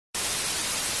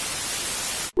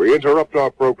we interrupt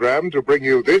our program to bring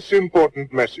you this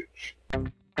important message.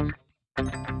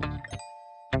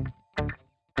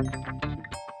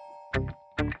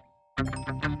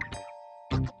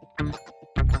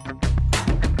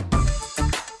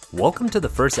 Welcome to the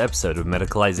first episode of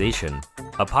Medicalization,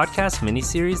 a podcast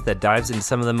miniseries that dives into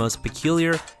some of the most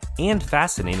peculiar and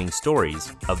fascinating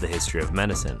stories of the history of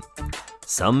medicine.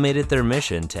 Some made it their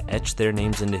mission to etch their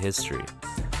names into history.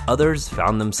 Others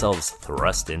found themselves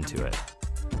thrust into it.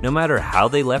 No matter how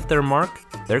they left their mark,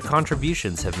 their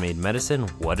contributions have made medicine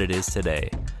what it is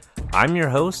today. I'm your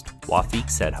host, Wafiq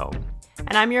Sedhome.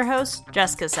 And I'm your host,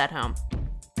 Jessica Sedhome.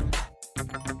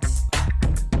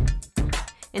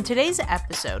 In today's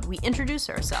episode, we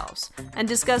introduce ourselves and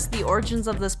discuss the origins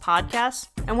of this podcast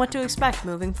and what to expect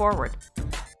moving forward.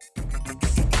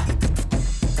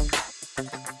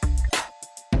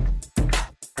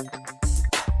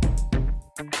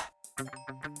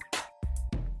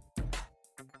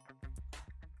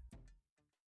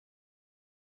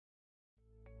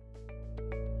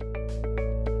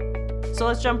 So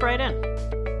let's jump right in.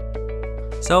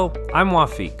 So, I'm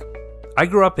Wafiq. I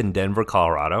grew up in Denver,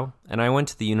 Colorado, and I went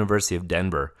to the University of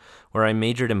Denver, where I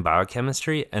majored in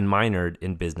biochemistry and minored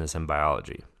in business and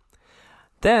biology.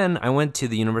 Then I went to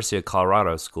the University of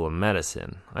Colorado School of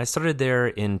Medicine. I started there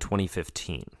in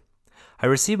 2015. I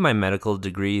received my medical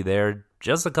degree there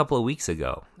just a couple of weeks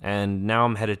ago, and now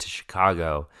I'm headed to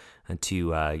Chicago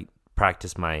to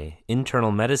practice my internal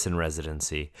medicine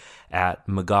residency at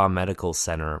McGaw Medical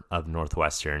Center of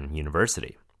Northwestern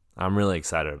University. I'm really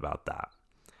excited about that.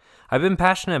 I've been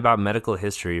passionate about medical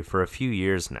history for a few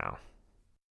years now.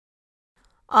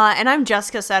 And I'm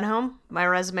Jessica Sedhome. My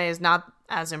resume is not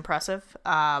as impressive,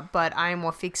 but I'm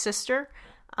Wafiq's sister,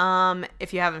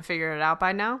 if you haven't figured it out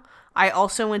by now. I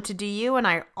also went to DU, and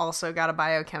I also got a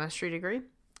biochemistry degree.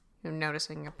 I'm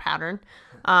noticing a pattern.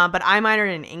 But I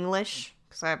minored in English,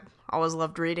 because I always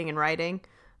loved reading and writing.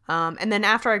 And then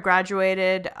after I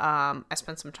graduated, I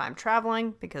spent some time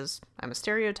traveling, because I'm a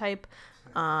stereotype.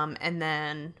 And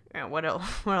then, what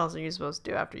else are you supposed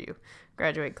to do after you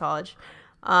graduate college?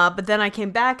 But then I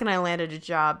came back and I landed a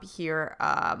job here,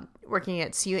 working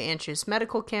at CU Anschutz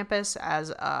Medical Campus as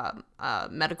a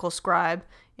medical scribe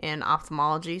in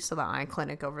ophthalmology, so the eye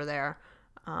clinic over there,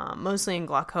 mostly in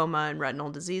glaucoma and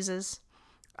retinal diseases.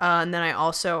 And then I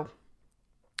also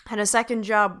had a second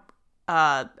job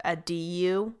at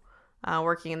DU,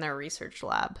 working in their research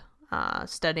lab,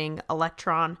 studying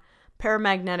electron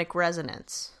paramagnetic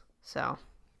resonance. So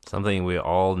something we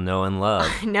all know and love.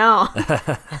 I know.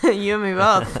 You and me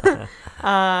both.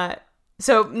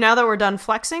 So now that we're done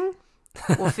flexing,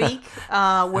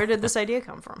 Wafiq, where did this idea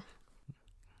come from?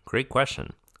 Great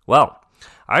question. Well,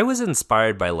 I was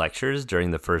inspired by lectures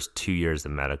during the first 2 years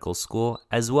of medical school,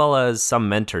 as well as some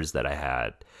mentors that I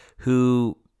had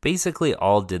who basically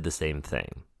all did the same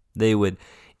thing. They would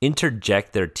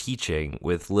interject their teaching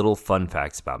with little fun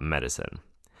facts about medicine.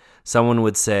 Someone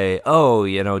would say,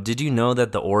 did you know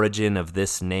that the origin of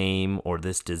this name or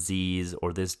this disease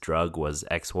or this drug was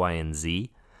X, Y, and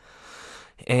Z?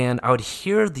 And I would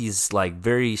hear these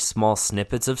very small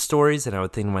snippets of stories, and I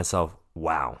would think to myself,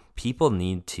 wow, people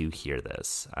need to hear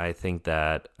this. I think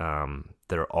that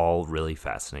they're all really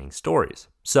fascinating stories.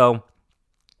 So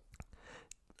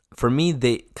for me,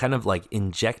 they kind of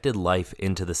injected life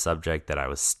into the subject that I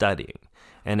was studying.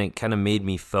 And it kind of made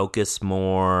me focus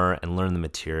more and learn the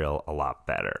material a lot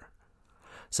better.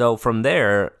 So from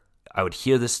there, I would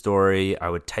hear the story, I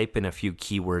would type in a few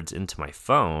keywords into my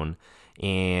phone,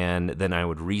 and then I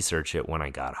would research it when I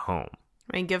got home.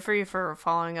 I mean, good for you for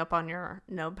following up on your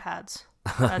notepads.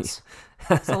 That's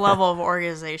the level of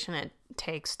organization it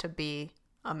takes to be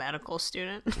a medical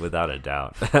student. Without a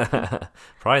doubt.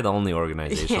 Probably the only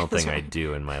organizational thing I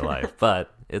do in my life,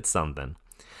 but it's something.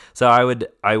 So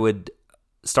I would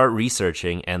start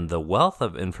researching, and the wealth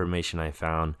of information I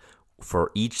found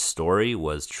for each story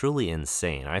was truly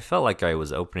insane. I felt like I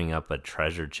was opening up a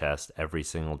treasure chest every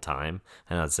single time.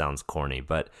 I know it sounds corny,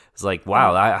 but it's like,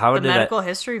 wow, the medical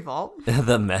history vault?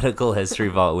 The medical history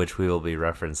vault, which we will be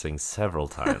referencing several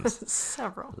times.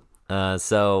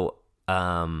 So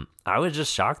I was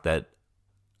just shocked that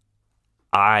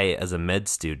I, as a med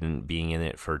student, being in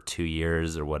it for 2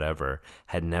 years or whatever,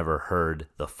 had never heard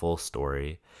the full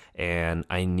story. And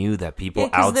I knew that people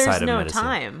outside of medicine... there's no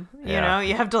time, you know?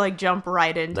 You have to, jump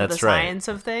right into science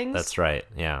of things. That's right,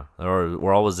 yeah. Or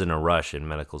we're always in a rush in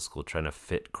medical school trying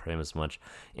to cram as much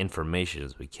information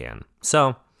as we can.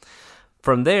 So,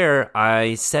 from there,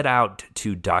 I set out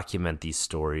to document these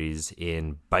stories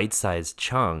in bite-sized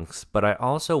chunks, but I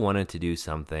also wanted to do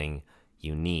something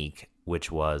unique, which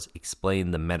was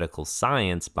explain the medical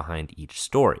science behind each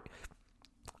story.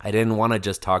 I didn't want to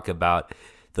just talk about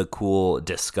the cool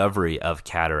discovery of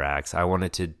cataracts. I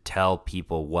wanted to tell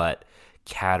people what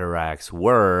cataracts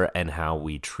were and how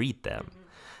we treat them.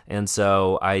 And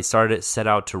so I set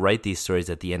out to write these stories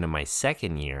at the end of my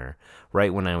second year,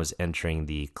 right when I was entering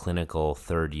the clinical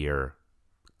third year.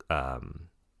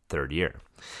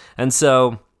 And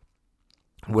so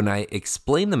when I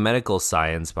explained the medical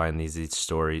science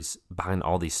behind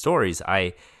all these stories,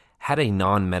 I had a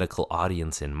non-medical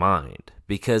audience in mind,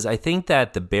 because I think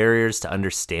that the barriers to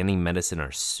understanding medicine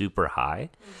are super high.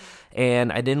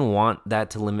 And I didn't want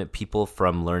that to limit people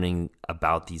from learning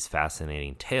about these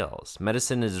fascinating tales.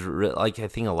 Medicine is I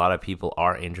think a lot of people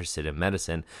are interested in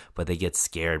medicine, but they get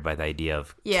scared by the idea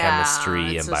of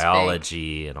chemistry and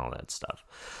biology and all that stuff.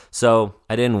 So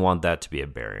I didn't want that to be a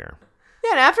barrier.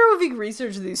 Yeah, and after we've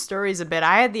researched these stories a bit,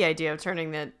 I had the idea of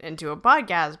turning it into a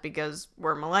podcast because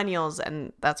we're millennials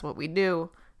and that's what we do,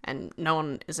 and no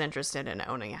one is interested in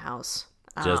owning a house.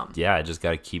 I just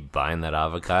got to keep buying that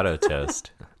avocado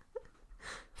toast.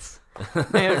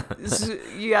 Man,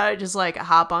 you gotta just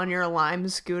hop on your Lime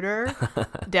scooter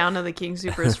down to the King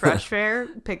Soopers Fresh Fair,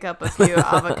 pick up a few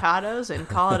avocados, and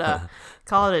call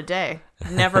it a day.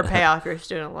 Never pay off your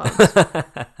student loans.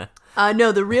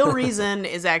 No, the real reason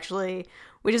is actually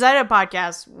we decided a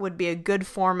podcast would be a good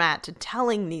format to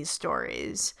telling these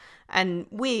stories, and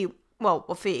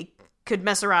Wafik could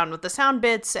mess around with the sound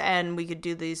bits, and we could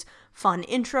do these fun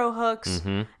intro hooks.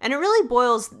 And it really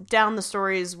boils down the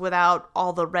stories without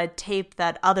all the red tape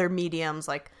that other mediums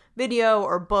like video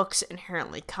or books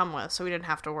inherently come with. So we didn't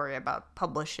have to worry about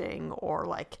publishing or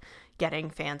getting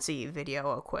fancy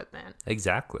video equipment.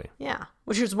 Exactly. Yeah.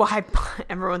 Which is why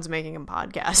everyone's making a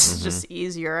podcast. It's just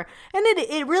easier. And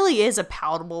it really is a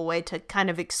palatable way to kind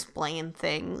of explain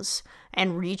things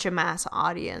and reach a mass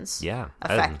audience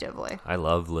effectively. I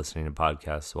love listening to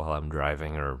podcasts while I'm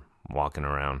driving or walking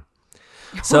around.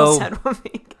 Well said,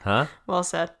 Wafik. Huh? Well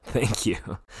said. Thank you.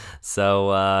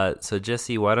 So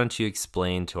Jesse, why don't you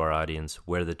explain to our audience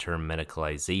where the term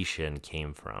medicalization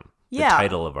came from? The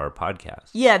title of our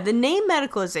podcast. Yeah, the name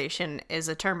medicalization is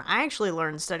a term I actually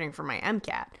learned studying for my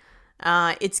MCAT.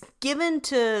 It's given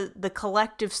to the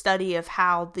collective study of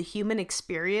how the human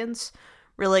experience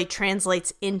really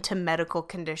translates into medical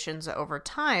conditions over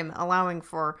time, allowing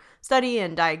for study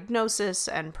and diagnosis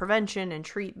and prevention and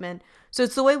treatment. So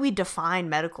it's the way we define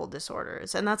medical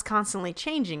disorders, and that's constantly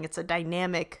changing. It's a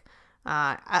dynamic,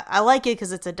 I like it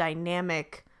because it's a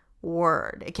dynamic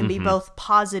word. It can be both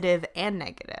positive and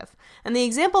negative. And the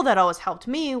example that always helped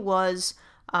me was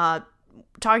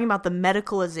talking about the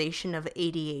medicalization of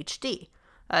ADHD,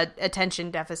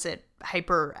 attention deficit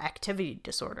hyperactivity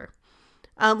disorder.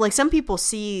 Some people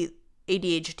see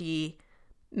ADHD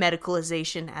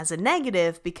medicalization as a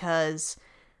negative because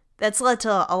that's led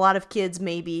to a lot of kids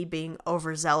maybe being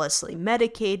overzealously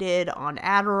medicated on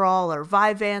Adderall or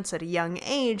Vyvanse at a young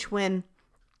age when,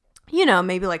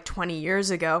 maybe 20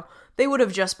 years ago, they would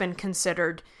have just been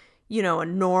considered, a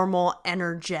normal,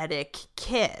 energetic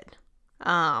kid.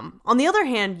 On the other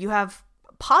hand, you have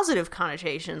positive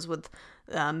connotations with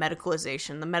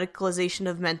medicalization. The medicalization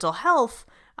of mental health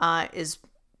is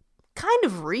kind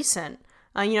of recent.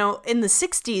 In the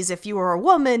 60s, if you were a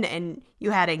woman and you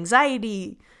had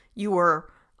anxiety, you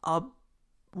were a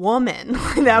woman.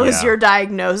 That was your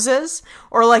diagnosis.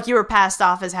 Or you were passed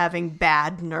off as having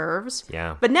bad nerves.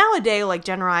 Yeah. But nowadays,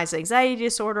 generalized anxiety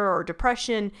disorder or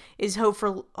depression is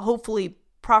hopefully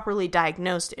properly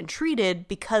diagnosed and treated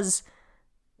because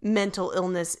mental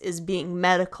illness is being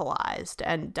medicalized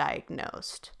and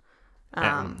diagnosed.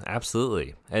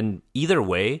 Absolutely. And either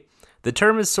way, the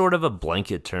term is sort of a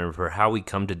blanket term for how we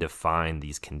come to define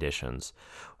these conditions,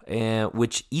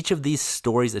 which each of these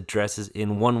stories addresses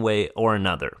in one way or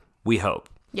another, we hope.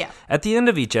 Yeah. At the end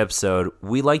of each episode,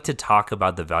 we like to talk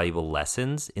about the valuable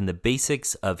lessons in the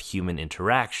basics of human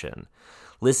interaction,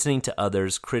 listening to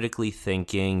others, critically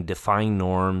thinking, defying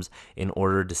norms in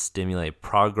order to stimulate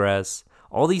progress.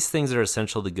 All these things are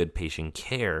essential to good patient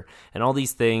care, and all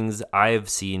these things I've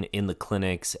seen in the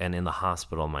clinics and in the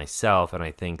hospital myself, and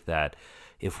I think that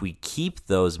if we keep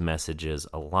those messages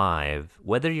alive,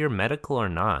 whether you're medical or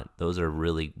not, those are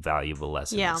really valuable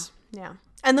lessons. Yeah.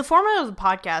 And the format of the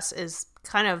podcast is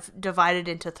kind of divided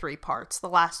into 3 parts, the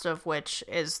last of which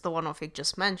is the one Wafik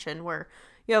just mentioned, where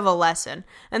you have a lesson.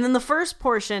 And then the first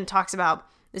portion talks about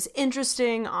this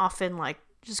interesting, often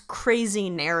just crazy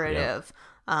narrative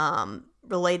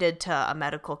related to a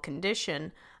medical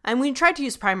condition. And we try to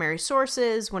use primary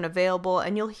sources when available,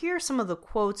 and you'll hear some of the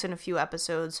quotes in a few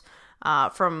episodes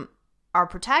from our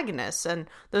protagonists. And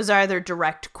those are either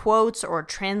direct quotes or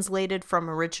translated from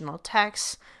original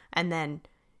texts, and then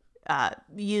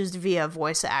used via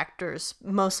voice actors,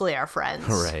 mostly our friends.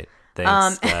 Right.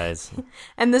 Thanks, guys.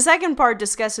 And the second part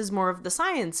discusses more of the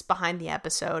science behind the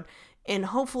episode in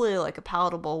hopefully like a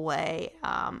palatable way.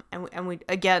 And we,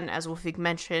 again, as Wafik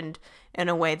mentioned, in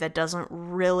a way that doesn't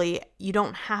really, you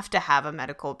don't have to have a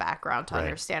medical background to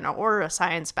understand or a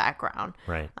science background.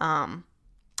 Right. And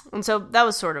so that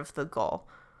was sort of the goal.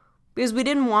 Because we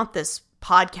didn't want this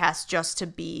podcast just to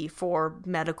be for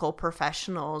medical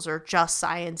professionals or just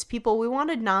science people. We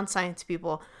wanted non-science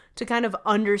people to kind of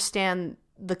understand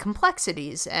the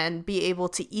complexities and be able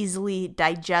to easily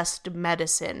digest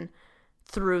medicine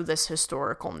through this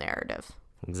historical narrative.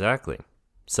 Exactly.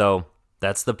 So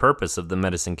that's the purpose of the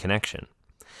Medicine Connection.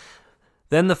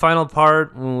 Then the final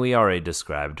part, we already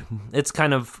described. It's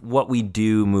kind of what we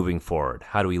do moving forward.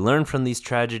 How do we learn from these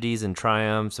tragedies and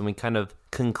triumphs? And we kind of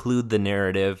conclude the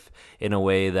narrative in a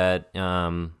way that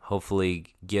hopefully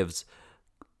gives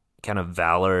kind of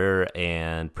valor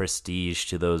and prestige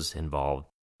to those involved.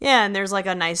 Yeah, and there's like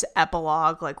a nice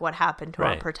epilogue, like what happened to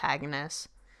our protagonist.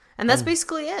 And that's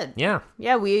basically it. Yeah.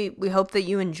 Yeah, we hope that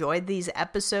you enjoyed these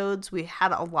episodes. We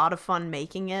had a lot of fun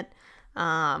making it.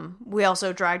 We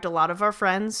also dragged a lot of our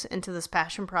friends into this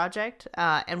passion project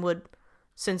and would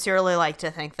sincerely like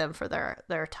to thank them for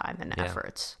their time and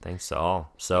efforts. Thanks to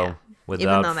all. So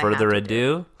without further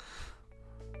ado,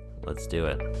 let's do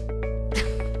it.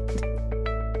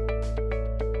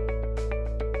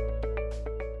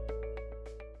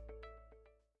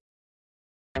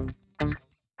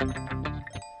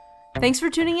 Thanks for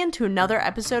tuning in to another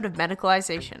episode of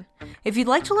Medicalization. If you'd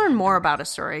like to learn more about a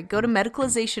story, go to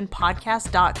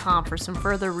medicalizationpodcast.com for some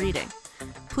further reading.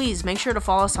 Please make sure to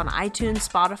follow us on iTunes,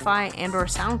 Spotify, and or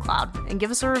SoundCloud, and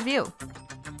give us a review.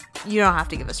 You don't have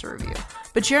to give us a review,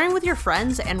 but sharing with your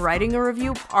friends and writing a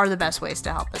review are the best ways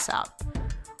to help us out.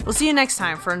 We'll see you next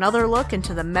time for another look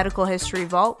into the Medical History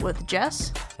Vault with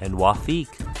Jess and Wafik.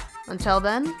 Until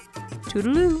then,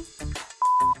 toodaloo.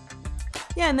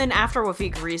 Yeah, and then after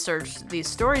Wafik researched these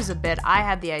stories a bit, I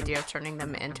had the idea of turning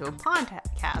them into a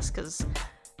podcast because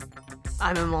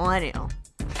I'm a millennial,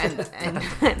 and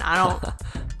I don't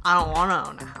want to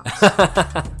own a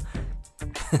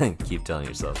house. Keep telling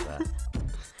yourself that.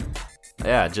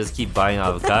 Yeah, just keep buying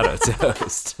avocado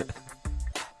toast.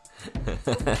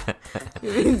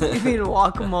 You mean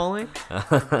guacamole?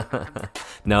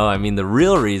 No, I mean the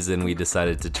real reason we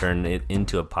decided to turn it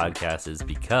into a podcast is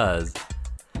because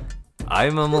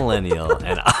I'm a millennial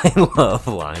and I love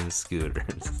Lime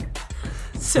scooters.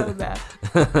 So bad.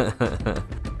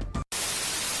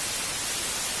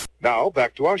 Now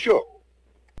back to our show.